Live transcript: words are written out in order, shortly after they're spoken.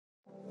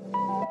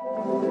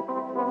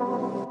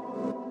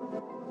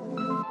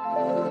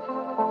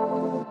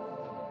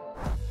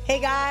Hey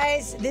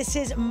guys, this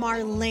is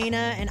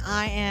Marlena, and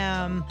I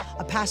am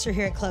a pastor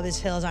here at Clovis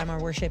Hills. I'm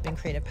our worship and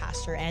creative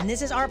pastor, and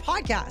this is our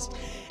podcast.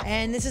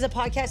 And this is a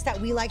podcast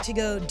that we like to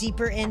go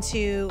deeper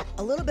into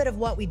a little bit of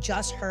what we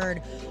just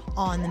heard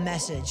on the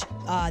message.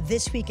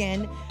 This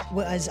weekend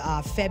was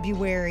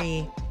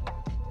February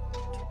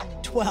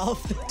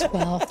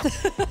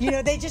 12th. You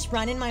know, they just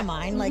run in my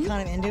mind, like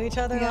kind of into each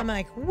other. Yeah. I'm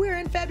like, we're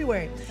in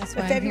February. That's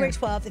why February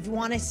 12th. If you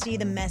want to see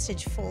the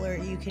message fuller,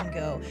 you can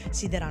go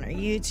see that on our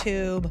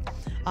YouTube.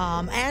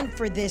 And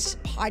for this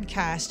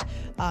podcast,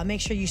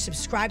 make sure you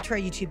subscribe to our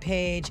YouTube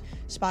page,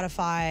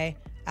 Spotify,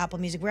 Apple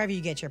Music, wherever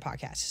you get your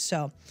podcasts.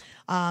 So,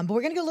 but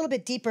we're going to go a little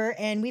bit deeper.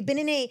 And we've been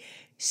in a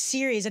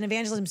series, an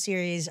evangelism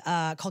series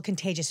called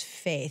Contagious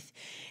Faith.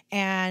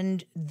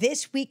 And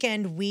this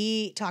weekend,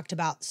 we talked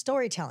about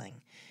storytelling.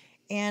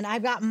 And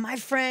I've got my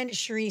friend,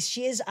 Charisse.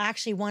 She is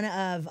actually one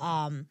of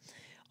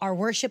our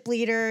worship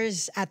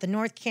leaders at the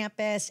North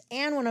Campus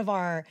and one of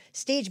our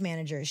stage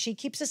managers. She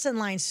keeps us in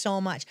line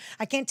so much.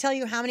 I can't tell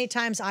you how many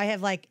times I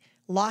have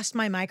lost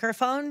my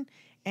microphone,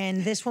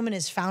 and this woman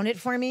has found it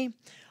for me.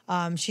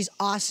 She's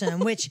awesome,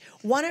 which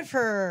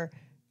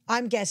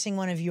I'm guessing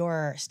one of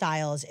your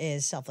styles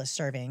is selfless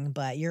serving,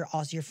 but you're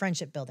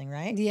friendship building,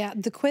 right? Yeah,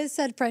 the quiz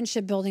said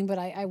friendship building, but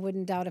I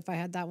wouldn't doubt if I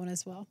had that one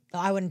as well.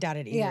 I wouldn't doubt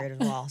it either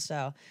as well.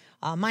 So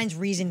mine's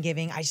reason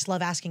giving. I just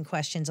love asking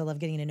questions. I love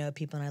getting to know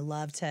people, and I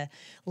love to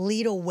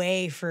lead a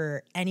way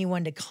for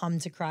anyone to come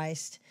to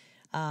Christ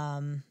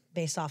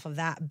based off of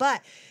that.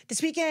 But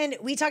this weekend,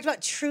 we talked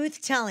about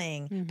truth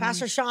telling. Mm-hmm.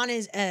 Pastor Sean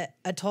is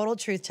a total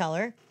truth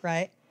teller,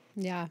 right?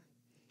 Yeah.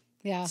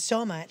 Yeah.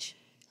 So much.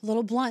 A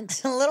little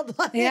blunt. A little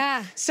blunt.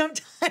 Yeah.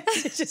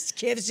 Sometimes it just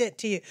gives it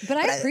to you. But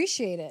I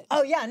appreciate it.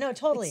 Oh, yeah. No,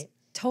 totally. It's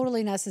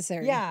totally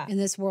necessary. Yeah. In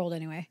this world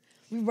anyway.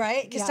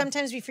 Right? Because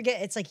sometimes we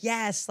forget. It's like,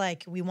 yes,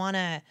 we want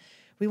to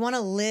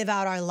live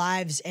out our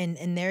lives.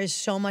 And there's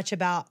so much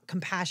about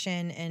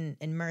compassion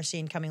and mercy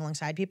and coming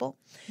alongside people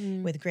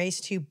with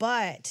grace too.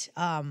 But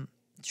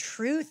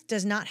truth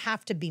does not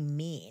have to be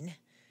mean.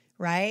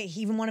 Right?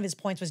 Even one of his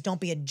points was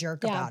don't be a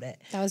jerk about it.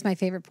 That was my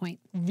favorite point.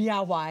 Yeah,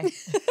 why?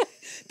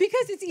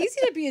 Because it's easy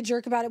to be a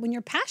jerk about it when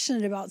you're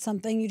passionate about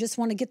something. You just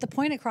want to get the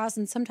point across,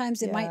 and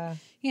sometimes it might,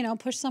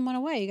 push someone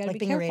away. You got to be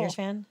being careful. A Raiders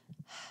fan?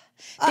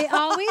 They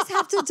always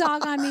have to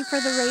dog on me for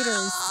the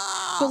Raiders.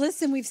 But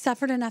listen, we've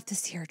suffered enough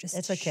this year.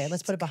 It's okay.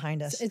 Let's put it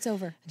behind us. It's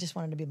over. I just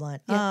wanted to be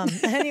blunt. Yeah.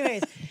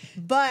 Anyways,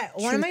 but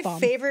one of my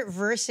favorite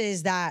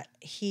verses that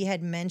he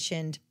had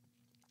mentioned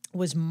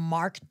was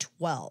Mark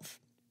 12.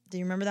 Do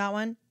you remember that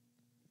one?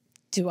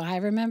 Do I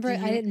remember it?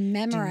 I didn't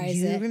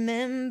memorize it. Do you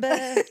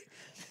remember?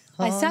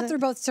 I sat through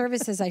both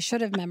services. I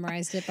should have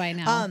memorized it by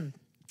now.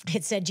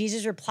 It said,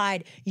 Jesus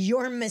replied,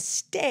 your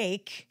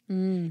mistake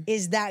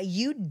is that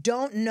you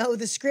don't know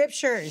the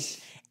scriptures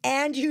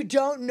and you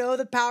don't know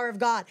the power of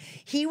God.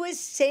 He was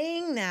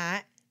saying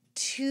that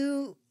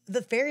to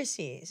the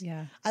Pharisees.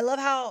 Yeah. I love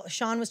how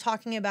Sean was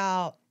talking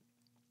about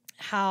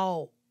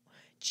how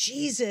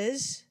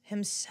Jesus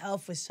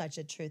himself was such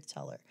a truth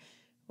teller.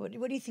 What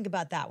do you think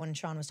about that when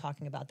Sean was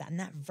talking about that? And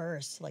that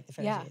verse, like the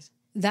Pharisees. Yeah.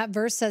 That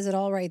verse says it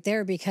all right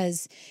there,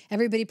 because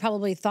everybody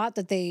probably thought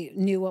that they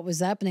knew what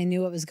was up and they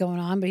knew what was going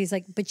on. But he's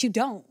like, but you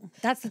don't.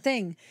 That's the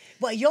thing.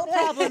 Well, your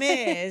problem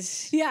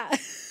is...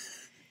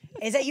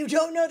 is that you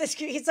don't know the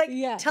scripture. It's like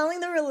telling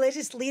the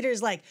religious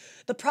leaders,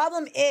 the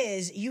problem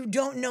is you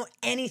don't know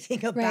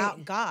anything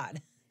about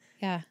God.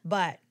 Yeah.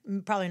 But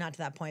probably not to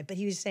that point. But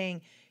he was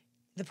saying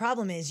the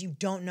problem is you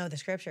don't know the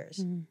scriptures.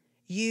 Mm.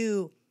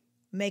 You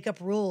make up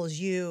rules.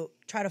 You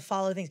try to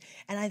follow things.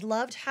 And I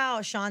loved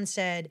how Sean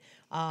said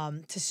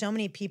to so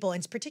many people,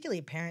 and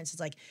particularly parents, it's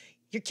like,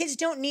 your kids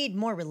don't need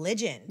more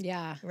religion.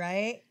 Yeah.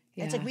 Right?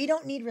 Yeah. It's like, we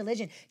don't need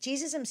religion.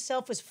 Jesus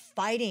himself was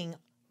fighting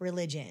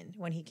religion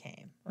when he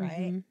came,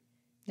 right? Mm-hmm.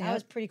 That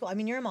was pretty cool. I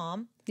mean, you're a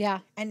mom. Yeah.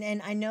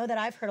 And I know that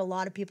I've heard a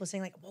lot of people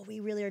saying well, we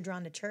really are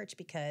drawn to church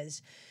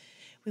because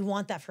we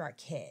want that for our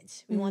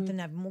kids. We want them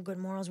to have more good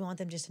morals. We want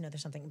them just to know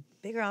there's something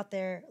bigger out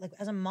there.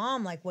 As a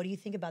mom, what do you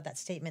think about that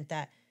statement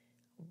that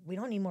we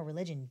don't need more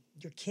religion?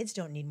 Your kids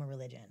don't need more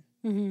religion.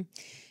 Mm-hmm.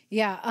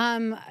 Yeah.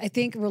 I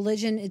think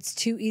religion, it's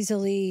too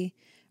easily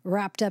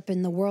wrapped up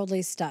in the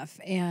worldly stuff.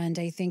 And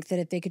I think that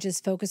if they could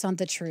just focus on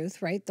the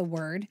truth, right? The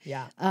word.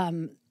 Yeah.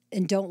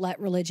 And don't let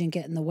religion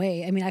get in the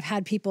way. I mean, I've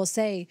had people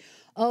say,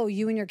 oh,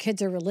 you and your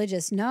kids are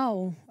religious.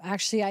 No,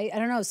 actually, I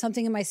don't know.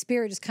 Something in my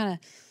spirit just kind of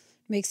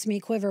makes me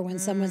quiver when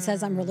someone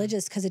says I'm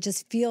religious, because it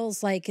just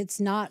feels like it's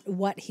not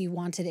what he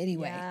wanted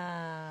anyway.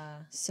 Yeah.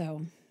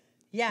 So,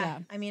 yeah.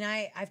 I mean,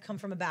 I've come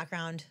from a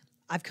background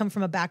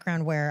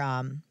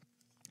where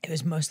it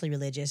was mostly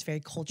religious, very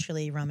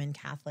culturally Roman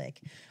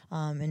Catholic.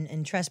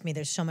 And trust me,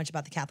 there's so much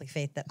about the Catholic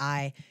faith that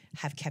I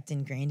have kept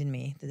ingrained in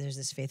me. That there's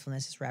this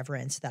faithfulness, this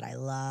reverence that I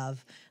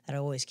love, that I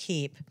always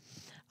keep.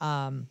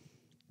 But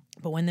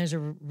when there's a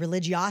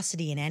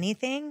religiosity in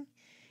anything,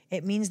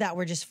 it means that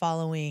we're just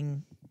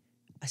following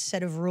a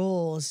set of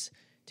rules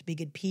to be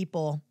good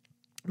people.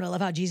 But I love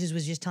how Jesus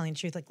was just telling the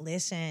truth.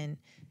 Listen,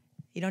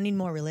 you don't need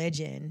more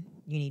religion.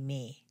 You need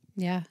me.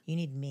 Yeah. You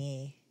need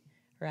me,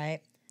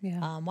 right?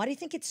 Why do you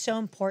think it's so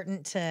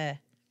important to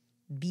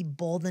be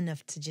bold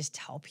enough to just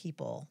tell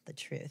people the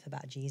truth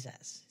about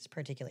Jesus? It's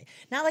particularly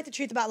not like the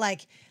truth about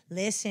like,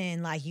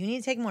 listen, like you need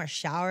to take more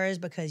showers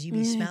because you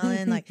be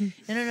smelling like,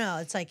 no.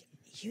 It's like,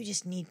 you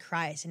just need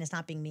Christ, and it's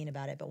not being mean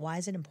about it. But why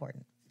is it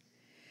important?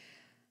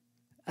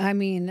 I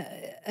mean,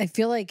 I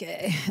feel like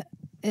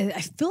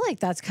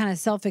that's kind of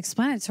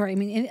self-explanatory. I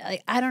mean,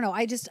 I don't know.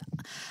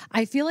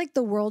 I feel like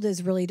the world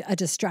is really a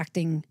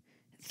distracting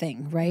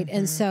thing, right?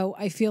 And so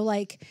I feel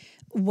like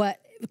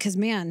because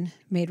man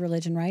made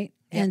religion, right?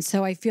 Yep. And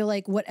so I feel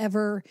like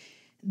whatever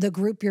the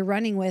group you're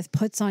running with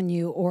puts on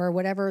you, or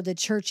whatever the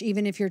church,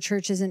 even if your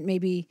church isn't,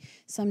 maybe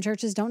some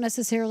churches don't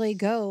necessarily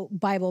go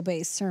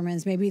Bible-based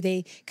sermons. Maybe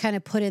they kind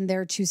of put in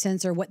their 2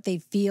 cents or what they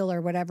feel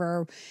or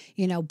whatever,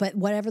 but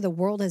whatever the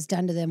world has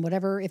done to them,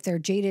 whatever, if they're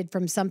jaded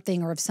from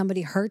something or if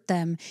somebody hurt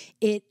them,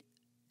 it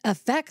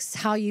affects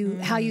how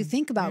you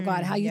think about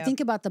God, how you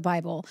think about the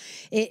Bible.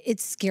 It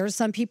scares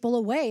some people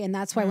away. And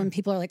that's why when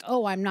people are like,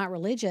 oh, I'm not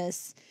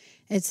religious,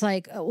 it's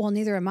like, well,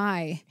 neither am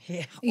I.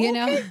 Yeah. You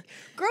know?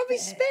 Girl, be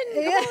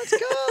spitting. Come on, let's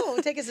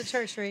go. Take us to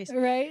church, Reese.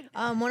 Right.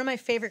 One of my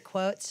favorite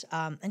quotes,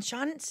 and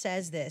Sean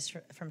says this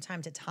from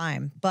time to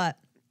time, but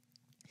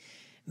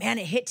man,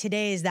 it hit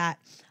today, is that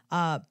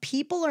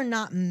people are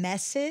not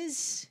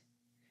messes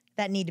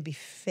that need to be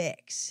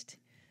fixed,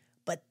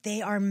 but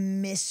they are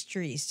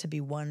mysteries to be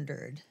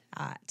wondered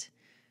at.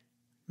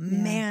 Yeah.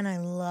 Man, I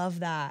love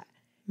that.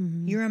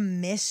 Mm-hmm. You're a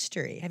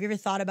mystery. Have you ever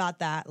thought about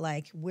that?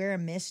 Like, we're a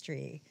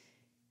mystery.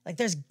 Like,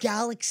 there's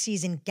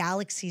galaxies and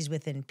galaxies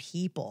within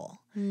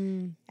people,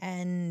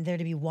 and they're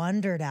to be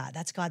wondered at.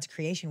 That's God's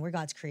creation. We're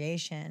God's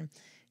creation.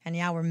 And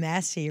yeah, we're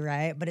messy,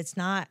 right? But it's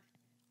not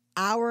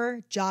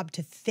our job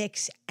to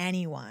fix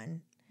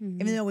anyone,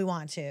 even though we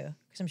want to.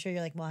 Because I'm sure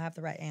you're like, well, I have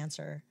the right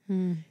answer.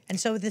 And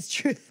so with this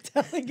truth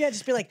telling,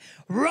 just be like,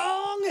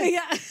 wrong.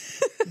 Yeah.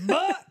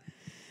 But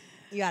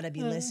you got to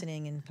be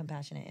listening and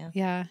compassionate. Yeah.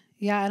 Yeah.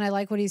 Yeah. And I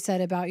like what he said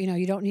about,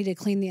 you don't need to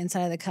clean the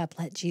inside of the cup.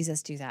 Let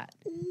Jesus do that.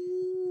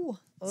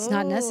 It's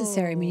not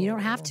necessary. I mean, you don't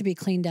have to be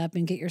cleaned up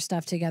and get your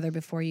stuff together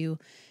before you,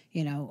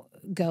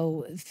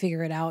 go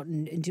figure it out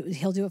and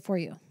he'll do it for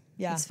you.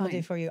 Yeah, he'll do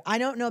it for you. I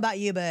don't know about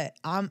you, but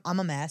I'm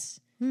a mess.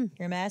 You're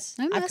a mess?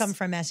 I've come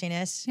from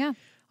messiness. Yeah.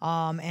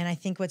 And I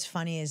think what's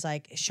funny is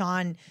like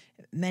Sean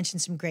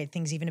mentioned some great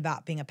things even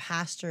about being a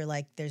pastor.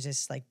 Like there's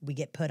this, like we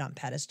get put on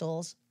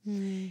pedestals.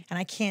 And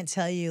I can't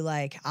tell you,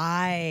 like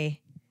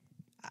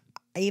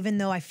even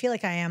though I feel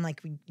like I am,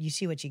 like, you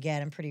see what you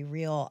get, I'm pretty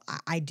real,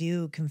 I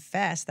do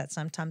confess that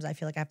sometimes I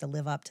feel like I have to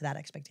live up to that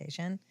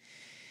expectation.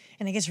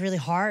 And it gets really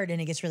hard and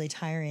it gets really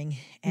tiring.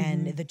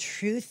 And the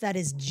truth that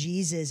is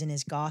Jesus and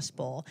his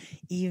gospel,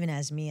 even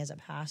as me as a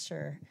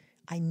pastor,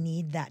 I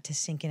need that to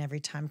sink in every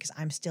time because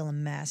I'm still a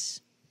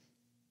mess.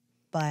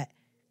 But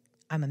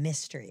I'm a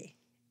mystery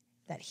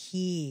that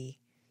he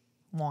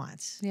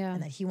wants. Yeah.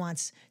 And that he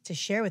wants to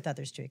share with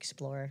others to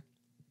explore.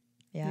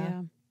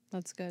 Yeah.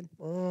 That's good.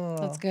 Oh,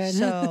 that's good.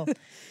 So,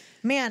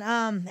 man,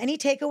 any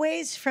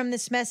takeaways from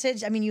this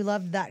message? I mean, you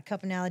loved that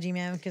cup analogy,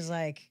 man, because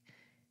like,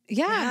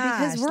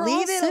 because we're leave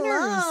all it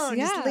sinners. alone.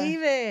 Yeah. Just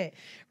leave it,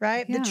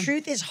 right? Yeah. The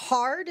truth is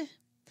hard,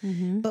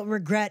 but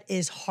regret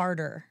is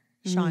harder,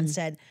 Sean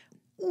said.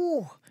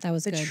 Ooh, that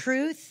was the good.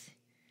 truth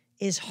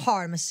is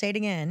hard. I'm going to say it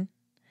again,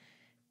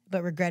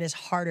 but regret is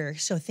harder.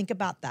 So think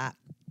about that.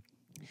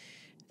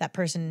 That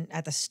person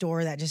at the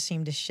store that just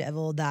seemed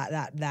disheveled,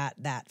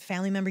 that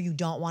family member you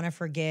don't want to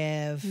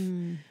forgive.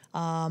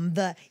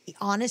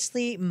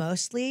 Honestly,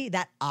 mostly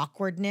that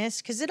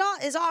awkwardness, because it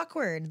is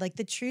awkward. Like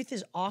the truth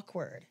is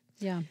awkward.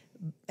 Yeah.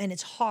 And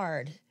it's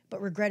hard,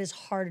 but regret is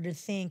harder to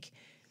think,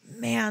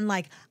 man,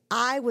 like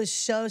I was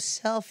so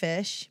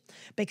selfish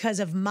because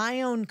of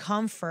my own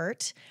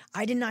comfort.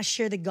 I did not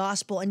share the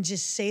gospel and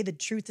just say the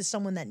truth to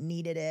someone that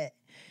needed it,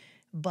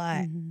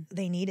 but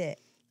they need it.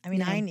 I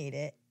mean, I need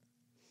it.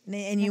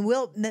 And you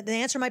will, the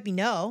answer might be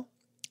no,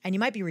 and you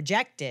might be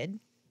rejected.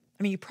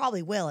 I mean, you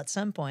probably will at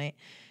some point,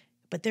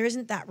 but there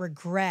isn't that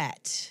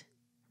regret,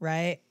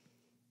 right?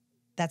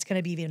 That's going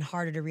to be even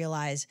harder to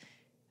realize,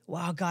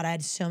 wow, God, I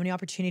had so many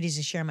opportunities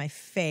to share my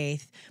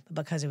faith,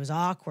 but because it was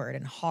awkward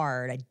and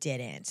hard, I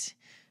didn't.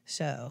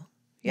 So,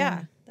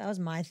 yeah, that was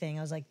my thing.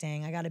 I was like,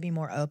 dang, I got to be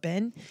more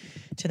open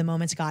to the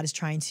moments God is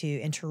trying to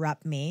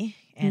interrupt me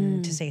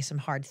and to say some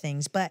hard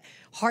things. But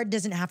hard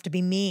doesn't have to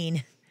be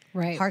mean.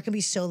 Right. Heart can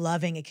be so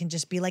loving. It can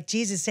just be like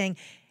Jesus saying,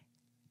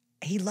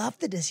 he loved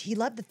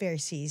the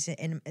Pharisees.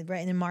 And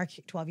right in Mark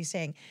 12, he's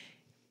saying,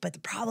 but the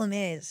problem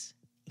is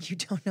you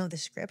don't know the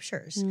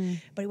scriptures.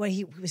 But what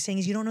he was saying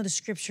is you don't know the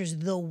scriptures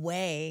the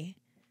way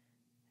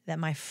that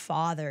my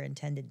Father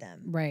intended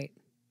them. Right.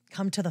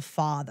 Come to the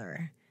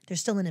Father.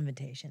 There's still an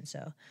invitation.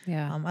 So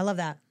I love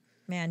that.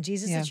 Man,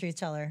 Jesus is the truth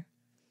teller.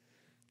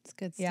 It's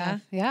good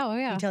stuff. Yeah. Oh,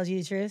 yeah. He tells you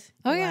the truth.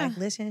 Oh, You're yeah. like,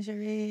 listen,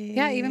 Cherise.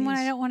 Yeah, even when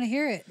I don't want to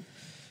hear it.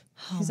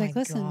 He's like,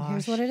 listen,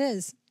 here's what it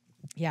is.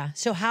 Yeah.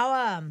 So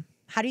how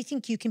do you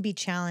think you can be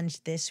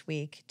challenged this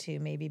week to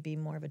maybe be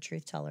more of a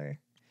truth teller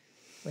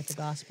with the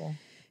gospel?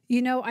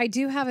 I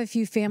do have a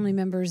few family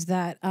members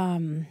that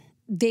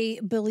they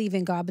believe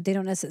in God, but they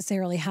don't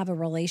necessarily have a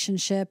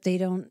relationship. They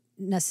don't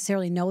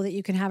necessarily know that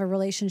you can have a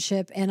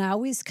relationship. And I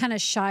always kind of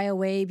shy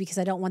away because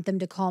I don't want them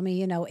to call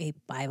me, a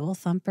Bible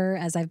thumper,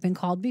 as I've been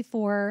called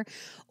before,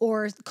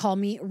 or call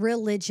me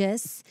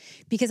religious,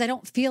 because I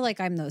don't feel like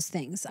I'm those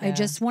things. Yeah. I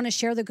just want to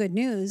share the good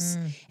news.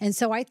 And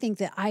so I think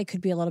that I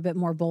could be a little bit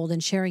more bold in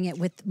sharing it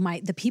with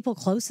the people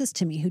closest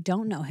to me who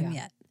don't know him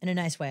yet. In a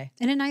nice way.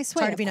 In a nice way.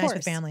 It's hard to be nice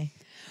with family.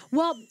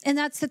 Well, and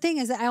that's the thing,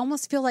 is that I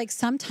almost feel like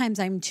sometimes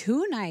I'm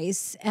too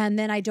nice, and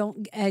then I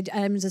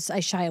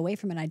shy away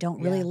from it. I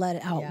don't really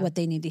let out what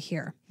they need to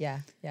hear. Yeah.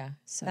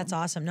 So that's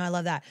awesome. No, I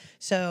love that.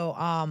 So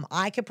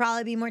I could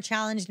probably be more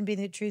challenged in being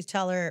the truth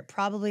teller,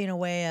 probably in a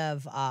way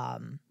of, I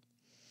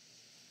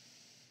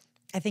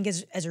think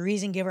as a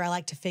reason giver, I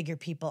like to figure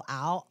people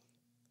out.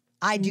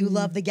 I do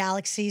love the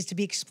galaxies to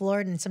be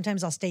explored, and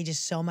sometimes I'll stay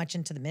just so much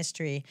into the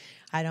mystery,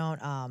 I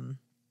don't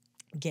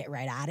get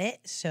right at it.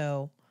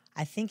 So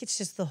I think it's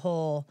just the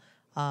whole,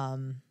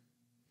 not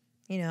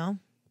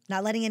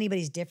letting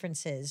anybody's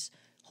differences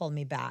hold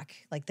me back.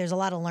 Like, there's a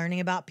lot of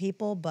learning about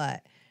people,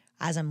 but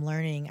as I'm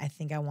learning, I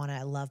think I want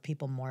to love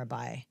people more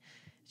by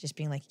just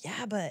being like,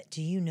 yeah, but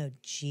do you know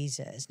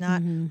Jesus?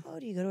 Not, oh,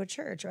 do you go to a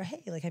church? Or,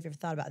 hey, like, have you ever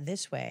thought about it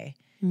this way?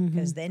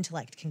 Because the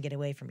intellect can get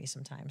away from me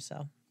sometimes.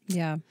 So,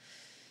 yeah.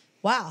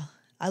 Wow.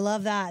 I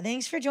love that.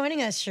 Thanks for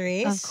joining us,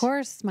 Charisse. Of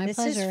course. My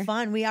pleasure. This is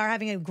fun. We are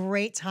having a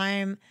great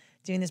time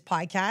doing this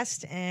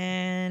podcast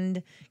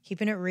and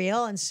keeping it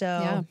real. And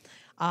so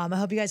I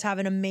hope you guys have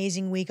an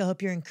amazing week. I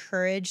hope you're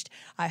encouraged.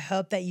 I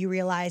hope that you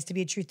realize to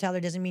be a truth teller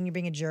doesn't mean you're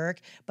being a jerk,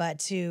 but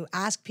to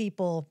ask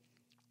people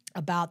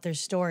about their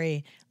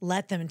story,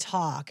 let them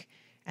talk,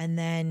 and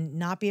then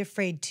not be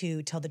afraid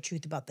to tell the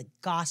truth about the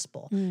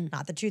gospel,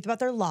 not the truth about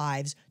their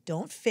lives.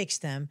 Don't fix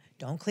them.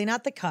 Don't clean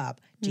out the cup.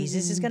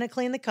 Jesus is going to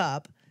clean the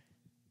cup.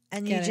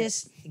 And you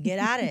just get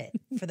at it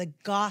for the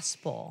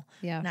gospel,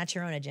 not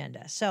your own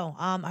agenda. So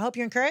I hope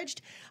you're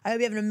encouraged. I hope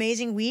you have an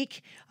amazing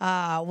week.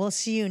 We'll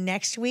see you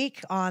next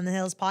week on the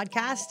Hills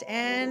Podcast.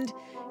 And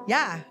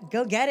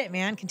go get it,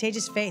 man.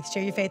 Contagious faith.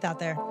 Share your faith out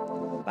there.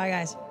 Bye,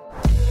 guys.